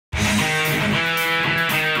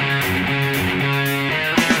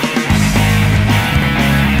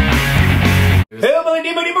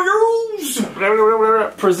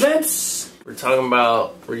presents. We're talking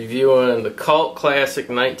about reviewing the cult classic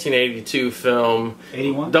 1982 film.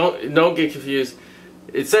 81? Don't get confused.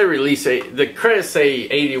 It said release. The credits say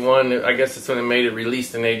 81. I guess it's when it made it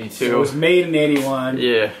released in 82. So it was made in 81.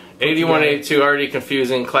 Yeah. 81, 82, already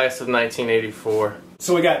confusing. Class of 1984.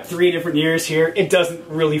 So we got 3 different years here. It doesn't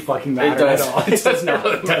really fucking matter at all. It does not.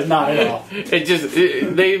 It does not at all.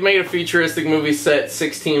 They made a futuristic movie set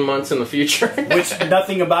 16 months in the future. Which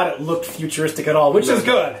nothing about it looked futuristic at all, which is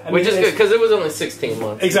good. Which is good, because it was only 16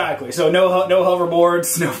 months. Exactly. So no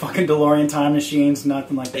hoverboards, no fucking DeLorean time machines,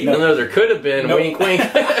 nothing like that. Even though there could have been, wink wink.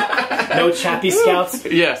 No Chappie Scouts.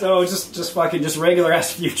 Yeah. So just regular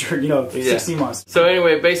ass future, 16 months. So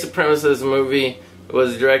anyway, basic premise of this movie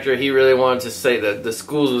was the director, he really wanted to say that the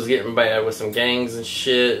schools was getting bad with some gangs and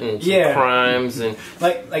shit and some crimes and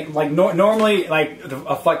normally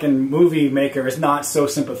a fucking movie maker is not so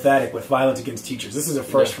sympathetic with violence against teachers. This is a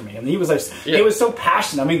first for me, and he was he was so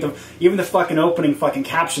passionate. I mean, even the fucking opening fucking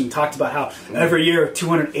caption talked about how every year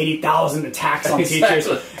 280,000 attacks on teachers,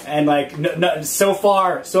 and so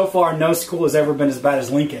far no school has ever been as bad as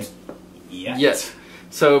Lincoln. Yes.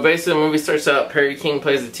 So basically, the movie starts out. Perry King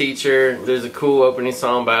plays the teacher. There's a cool opening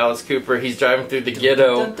song by Alice Cooper. He's driving through the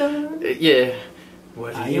ghetto. Yeah.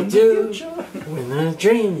 What do you do when a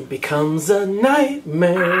dream becomes a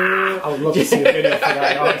nightmare? I would love to see a video for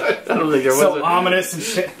that. I don't think there was. So ominous and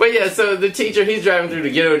shit. But yeah, so the teacher, he's driving through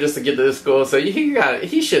the ghetto just to get to the school. So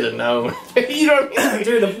he should have known. You know what I mean?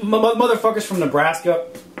 Dude, the motherfucker's from Nebraska.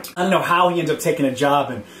 I don't know how he ends up taking a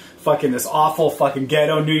job in fucking this awful fucking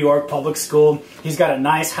ghetto New York public school. He's got a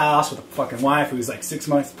nice house with a fucking wife who's like 6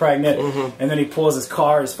 months pregnant, and then he pulls his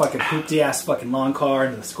car, his fucking poopty ass fucking lawn car,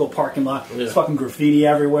 into the school parking lot. There's fucking graffiti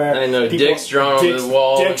everywhere. I know, dicks drawn on the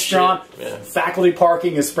wall. Dicks drawn. Yeah. Faculty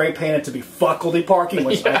parking is spray painted to be fuckledy parking,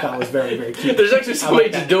 which I thought was very, very cute. There's actually somebody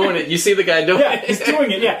just doing it. You see the guy doing it. Yeah, he's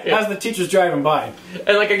doing it, as the teacher's driving by.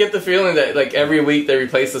 And I get the feeling that every week they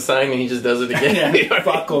replace the sign and he just does it again.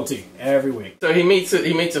 Faculty, every week. So he meets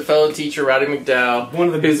a fellow teacher, Roddy McDowell,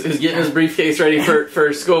 who's getting his briefcase ready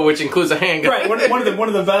for school, which includes a handgun. Right, one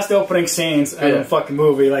of the best opening scenes in the fucking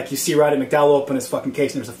movie. Like, you see Roddy McDowell open his fucking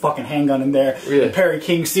case and there's a fucking handgun in there. Yeah. And Perry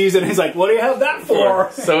King sees it and he's like, "What do you have that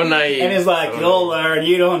for?" So naive. And he's like, "You'll learn.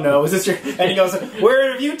 You don't know. Is this your?" And he goes,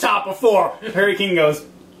 "Where have you taught before?" Perry King goes,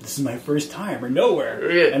 "This is my first time, or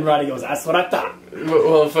nowhere." Yeah. And Roddy goes, "That's what I thought."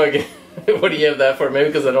 Well, fucking, what do you have that for? Maybe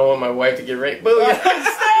because I don't want my wife to get raped.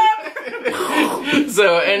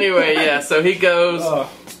 So anyway, so he goes,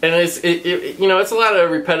 and it's a lot of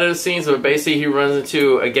repetitive scenes, but basically he runs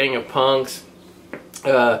into a gang of punks.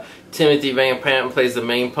 Timothy Van Patten plays the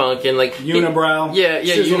main punk, and unibrow.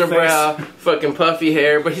 Unibrow, fucking puffy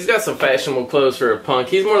hair, but he's got some fashionable clothes for a punk.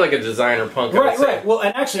 He's more like a designer punk. Right. Well,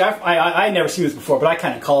 and actually, I never seen this before, but I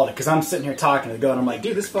kind of called it because I'm sitting here talking to the girl, and I'm like,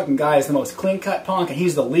 dude, this fucking guy is the most clean-cut punk, and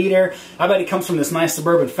he's the leader. I bet he comes from this nice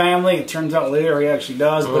suburban family. It turns out later he actually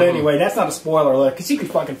does. But anyway, that's not a spoiler alert because you can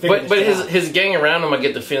fucking figure this out. But his gang around him, I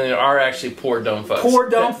get the feeling, are actually poor dumb fucks. Poor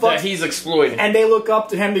dumb fucks that he's exploiting, and they look up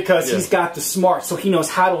to him because he's got the smart, so he knows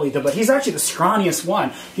how to lead them. But he's actually the scrawniest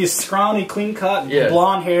one. He's scrawny, clean cut,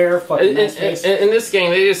 blonde hair, fucking nice face. In this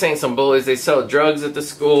game, they just ain't some bullies. They sell drugs at the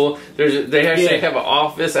school. They actually have an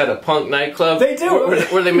office at a punk nightclub. They do.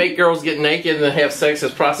 Where they make girls get naked and then have sex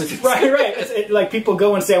as prostitutes. Right. It's like people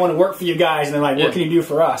go and say, "I want to work for you guys," and they're like, "What can you do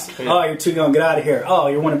for us?" Yeah. "Oh, you're too young. Get out of here." "Oh,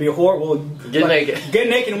 you want to be a whore? Well, get naked. Get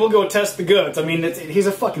naked, and we'll go test the goods." I mean, he's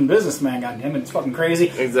a fucking businessman, goddamn, and it's fucking crazy.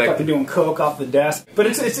 Exactly. Fucking doing coke off the desk. But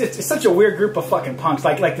it's such a weird group of fucking punks.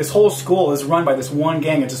 Like this whole school is run by this one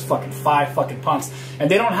gang of just fucking 5 fucking punks,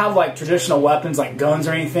 and they don't have traditional weapons like guns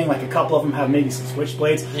or anything. Like a couple of them have maybe some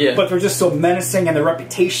switchblades. Yeah. But they're just so menacing, and their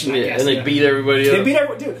reputation. I guess. And they beat everybody up. They beat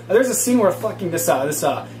everybody. Dude, there's a scene where fucking this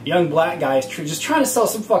young black guy is just trying to sell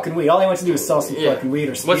some fucking weed. All he wants to do is sell some fucking weed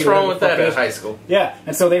or speed. What's wrong with that in high school? Yeah,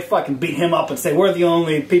 and so they fucking beat him up and say, "We're the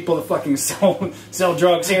only people that fucking sell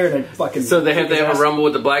drugs here." And they fucking they have a rumble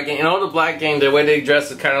with the black gang, and all the black gang, the way they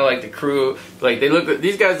dress is kind of like the crew. Like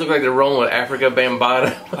these guys look like they're rolling with Africa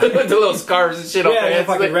Bambaataa with the little scarves and shit on their heads.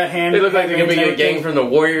 Fucking red hand. They look like they're gonna be a gang from the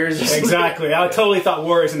Warriors. Exactly. I totally thought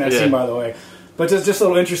Warriors in that scene, by the way. But just a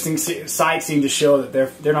little interesting side scene to show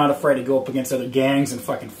that they're not afraid to go up against other gangs and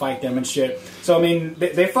fucking fight them and shit. So I mean,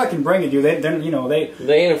 they fucking bring it, dude. They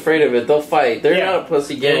ain't afraid of it. They'll fight. They're not a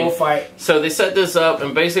pussy gang. They'll fight. So they set this up,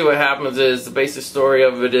 and basically what happens is the basic story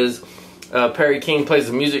of it is Perry King plays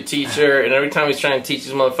the music teacher, and every time he's trying to teach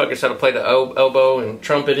these motherfuckers how to play the elbow and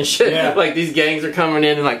trumpet and shit, like these gangs are coming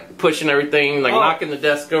in and like pushing everything, like knocking the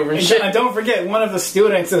desk over and shit. And don't forget, one of the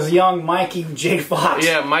students is young Mikey J. Fox.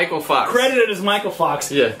 Yeah, Michael Fox. Credited as Michael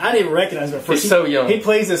Fox. Yeah. I didn't even recognize him at first. He's so young. He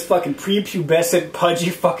plays this fucking prepubescent, pudgy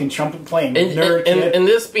fucking trumpet playing nerd kid. And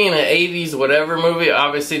this being an 80s whatever movie,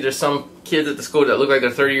 obviously there's some kids at the school that look like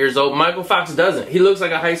they're 30 years old. Michael Fox doesn't. He looks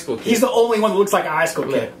like a high school kid. He's the only one that looks like a high school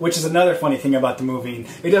kid, which is another funny thing about the movie.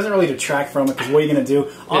 It doesn't really detract from it, because what are you going to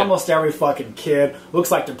do? Almost every fucking kid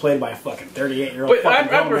looks like they're played by a fucking 38-year-old.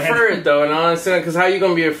 But I prefer it, though, and honestly, because how are you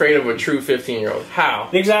going to be afraid of a true 15-year-old? How?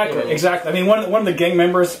 Exactly, exactly. I mean, one of the gang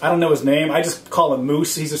members, I don't know his name, I just call him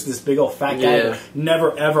Moose. He's just this big old fat guy that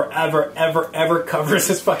never, ever, ever, ever, ever covers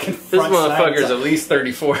his fucking front side. This motherfucker's at least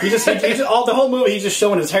 34. He just all the whole movie, he's just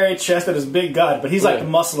showing his hairy chest and his big gut, but he's like the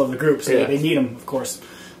muscle of the group, so they need him, of course.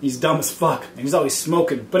 He's dumb as fuck, and he's always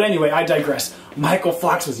smoking. But anyway, I digress. Michael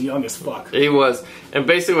Fox was young as fuck. He was. And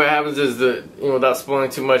basically what happens is, without spoiling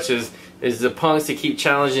too much, is the punks that keep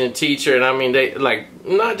challenging the teacher, and I mean, they, like,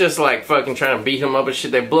 not just, like, fucking trying to beat him up and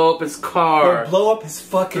shit, they blow up his car. They blow up his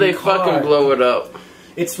fucking car. They fucking blow it up.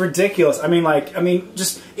 It's ridiculous. I mean,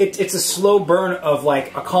 just it's a slow burn of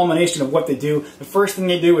like a culmination of what they do. The first thing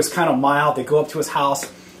they do is kind of mild. They go up to his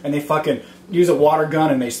house and they fucking use a water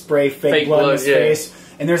gun and they spray fake blood in his face.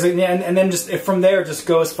 And there's and then just from there it just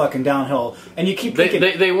goes fucking downhill. And you keep thinking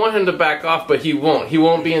they want him to back off, but he won't. He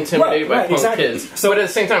won't be intimidated by punk kids. So, but at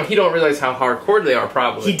the same time, he don't realize how hardcore they are.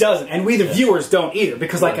 Probably he doesn't, and we the viewers don't either,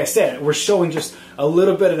 because like I said, we're showing just a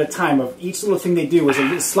little bit at a time of each little thing they do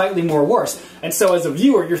is slightly more worse. And so as a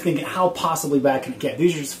viewer, you're thinking, how possibly bad can it get?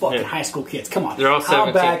 These are just fucking high school kids. Come on, they're all 17.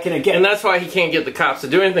 How bad can it get? And that's why he can't get the cops to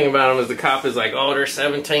do anything about them. Is the cop is like, oh, they're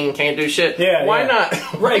 17, can't do shit. Yeah, why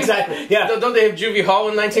not? Right, exactly. Yeah, don't they have juvie hall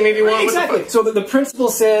in 1981? Exactly. So the principal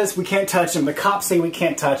says we can't touch them. The cops say we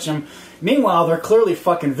can't touch them. Meanwhile, they're clearly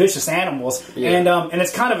fucking vicious animals, and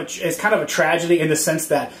it's kind of a tragedy in the sense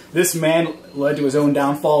that this man led to his own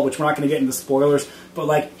downfall, which we're not going to get into spoilers. But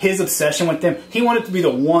like his obsession with them, he wanted to be the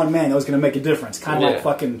one man that was going to make a difference, kind of like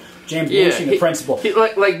fucking James Belushi, the principal.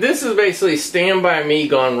 Like this is basically Stand By Me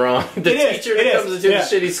gone wrong. The teacher that comes into the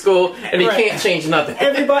shitty school and he can't change nothing.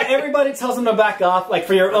 Everybody tells him to back off, like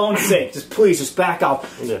for your own sake, just back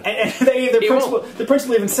off. Yeah. And the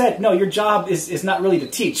principal even said, no, your job is not really to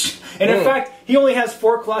teach. And in fact, he only has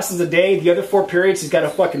 4 classes a day. The other 4 periods, he's got to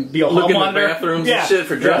fucking be a hall monitor. Look in the bathrooms and shit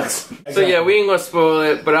for drugs. Yeah, exactly. So yeah, we ain't gonna spoil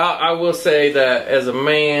it, but I will say that as a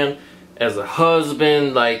man, as a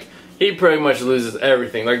husband, like, he pretty much loses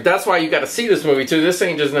everything. Like, that's why you got to see this movie too. This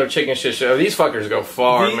ain't just no chicken shit show. These fuckers go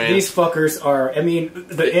far, man. These fuckers are. I mean,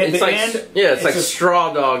 it's like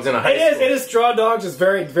straw dogs in a high school. It is straw dogs. It's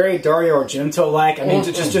very, very Dario Argento like. I mean,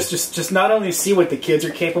 just not only see what the kids are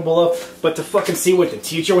capable of, but to fucking see what the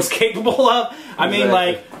teacher was capable of. I mean,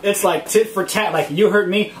 like, it's like tit for tat. Like, you hurt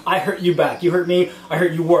me, I hurt you back. You hurt me, I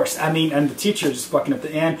hurt you worse. I mean, and the teacher just fucking at the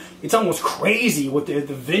end. It's almost crazy with the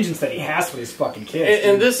vengeance that he has for these fucking kids.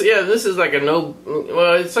 And this is like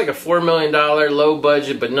it's like a $4 million low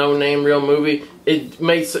budget but no name real movie. It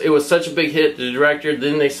was such a big hit. The director,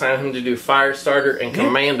 then they signed him to do Firestarter and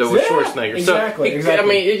Commando with Schwarzenegger. Exactly. I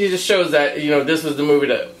mean, it just shows that this was the movie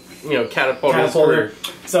that catapulted his career.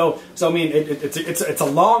 So I mean, it's a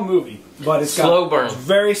long movie, but it's slow burn,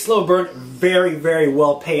 very slow burn, very, very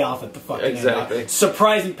well payoff at the fucking end.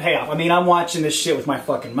 Surprising payoff. I mean, I'm watching this shit with my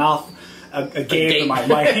fucking mouth agape, and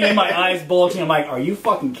my eyes bulging. I'm like, are you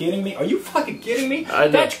fucking kidding me? Are you fucking kidding me?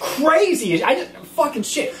 That's crazy. I just fucking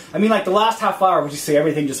shit. I mean, like the last half hour, would you say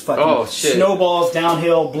everything just fucking snowballs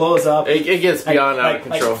downhill, blows up. It gets beyond out of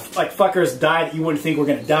control. Like fuckers die that you wouldn't think were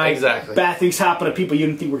gonna die. Exactly. Bad things happen to people you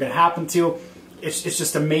didn't think were gonna happen to. It's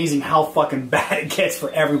just amazing how fucking bad it gets for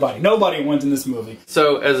everybody. Nobody wins in this movie.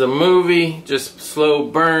 So as a movie, just slow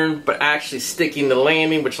burn, but actually sticking the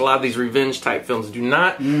landing, which a lot of these revenge type films do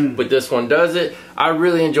not. But this one does it. I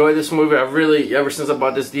really enjoy this movie. Ever since I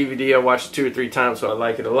bought this DVD, I watched it 2 or 3 times, so I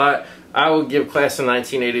like it a lot. I would give Class of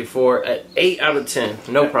 1984 at 8 out of 10.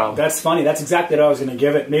 No problem. That's funny. That's exactly what I was going to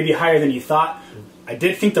give it. Maybe higher than you thought. I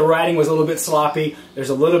did think the writing was a little bit sloppy.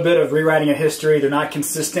 There's a little bit of rewriting of history. They're not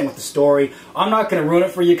consistent with the story. I'm not going to ruin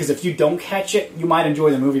it for you, because if you don't catch it, you might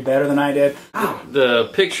enjoy the movie better than I did. The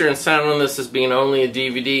picture and sound on this is being only a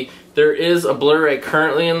DVD. There is a Blu-ray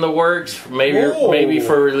currently in the works. Maybe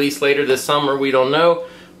for release later this summer. We don't know.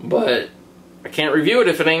 But I can't review it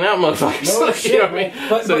if it ain't out, motherfuckers. No shit, you know what I mean?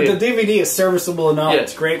 But the DVD is serviceable enough. Yeah.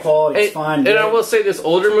 It's great quality. It's fine. And I will say this: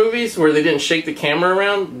 older movies where they didn't shake the camera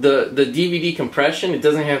around, the DVD compression, it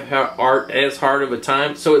doesn't have as hard of a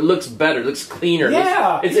time, so it looks better. It looks cleaner.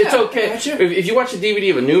 Yeah, it's okay. If you watch a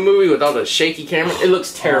DVD of a new movie with all the shaky camera, it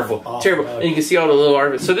looks terrible, terrible, and you can see all the little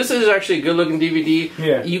art. So this is actually a good-looking DVD.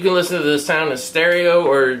 Yeah. You can listen to the sound in stereo,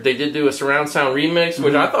 or they did do a surround sound remix,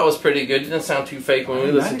 which I thought was pretty good. It didn't sound too fake when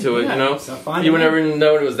we listened to it. You know, you would never even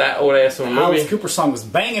know it was that old ass of a movie. Alice Cooper song was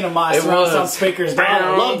banging on my surround sound speakers.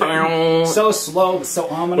 I loved it. So slow, but so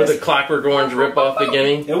ominous. With a Clockwork Orange rip-off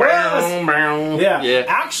beginning. It was. Yeah.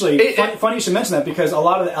 Actually, funny you should mention that because a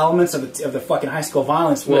lot of the elements of the fucking high school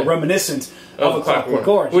violence were reminiscent of a Clockwork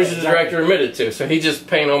Orange. Which the director admitted to, so he just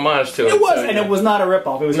paying homage to it. It was, and it was not a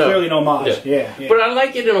rip-off. It was clearly an homage. Yeah. But I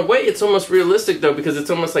like it in a way. It's almost realistic, though, because it's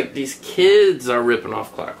almost like these kids are ripping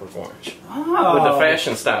off Clockwork Orange. With the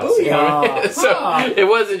fashion styles. You know what I mean? So it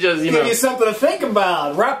wasn't just, Give you something to think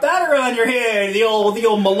about. Wrap that around your head. The old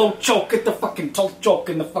Malo choke, get the fucking choke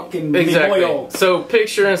and the fucking Exactly. So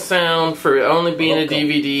picture and sound, for only being a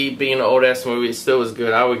DVD, being an old-ass movie, it still was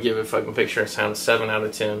good. I would give it fucking picture and sound a 7 out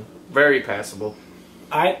of 10. Very passable.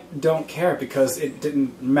 I don't care because it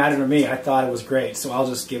didn't matter to me. I thought it was great, so I'll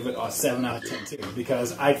just give it a 7 out of 10 too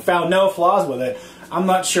because I found no flaws with it. I'm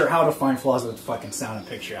not sure how to find flaws with fucking sound and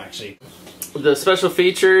picture, actually. The special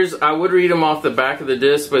features, I would read them off the back of the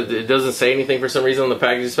disc, but it doesn't say anything for some reason on the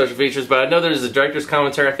package of special features. But I know there's a director's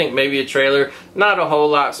commentary, I think maybe a trailer. Not a whole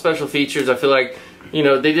lot. Special features, I feel like, you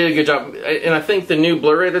know, they did a good job. And I think the new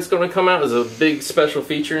Blu-ray that's going to come out is a big special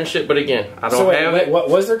feature and shit. But again, I don't have it. What,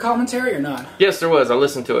 was there commentary or not? Yes, there was. I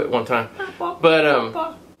listened to it one time.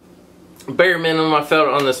 But, bare minimum, I felt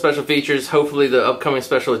on the special features. Hopefully the upcoming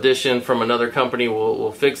special edition from another company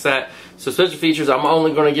will fix that. So special features, I'm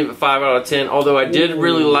only going to give it 5 out of 10. Although I did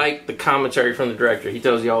really like the commentary from the director. He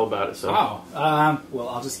tells you all about it. So. Well,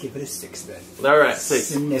 I'll just give it a 6 then. All right,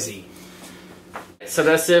 6. Snizzy. So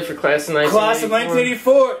that's it for Class of 1984. Class of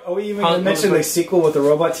 1984. Are we even going to mention the sequel with the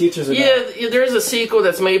robot teachers? Or yeah, there is a sequel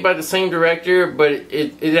that's made by the same director, but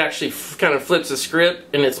it actually kind of flips the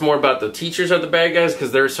script, and it's more about the teachers are the bad guys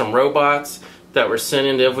because there's some robots that were sent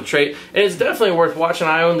in to infiltrate. And it's definitely worth watching.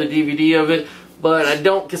 I own the DVD of it, but I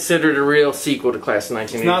don't consider it a real sequel to Class of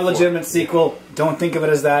 1984. It's not a legitimate sequel. Don't think of it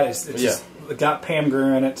as that. It's just... It got Pam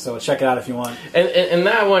Grier in it, so check it out if you want. And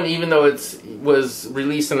that one, even though it was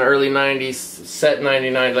released in the early 90s, set in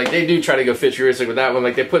 99, like they do try to go futuristic with that one.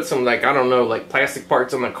 Like they put some, like, I don't know, like plastic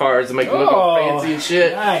parts on the cars to make them look all fancy and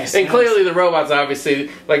shit. Nice, and clearly the robots,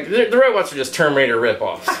 obviously, like the robots are just Terminator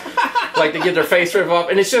ripoffs. Like they get their face ripped off,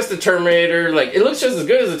 and it's just a Terminator. Like it looks just as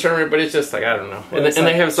good as a Terminator, but it's just like, I don't know. Well, and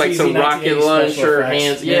they have like some rocket launcher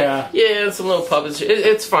hands. Yeah, and some little puppets.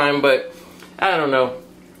 It's fine, but I don't know.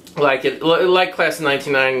 Like Class of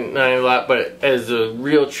 1999 a lot, but as a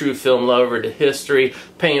real true film lover to history,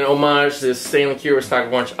 paying homage to Stanley Kubrick's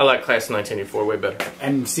Clockwork Orange, I like Class of 1984 way better.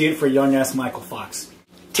 And see it for young ass Michael Fox.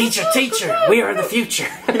 Teacher, teacher, we are the future.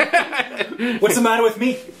 What's the matter with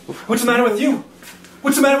me? What's the matter with you?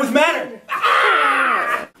 What's the matter with matter?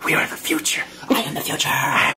 We are the future. I am the future.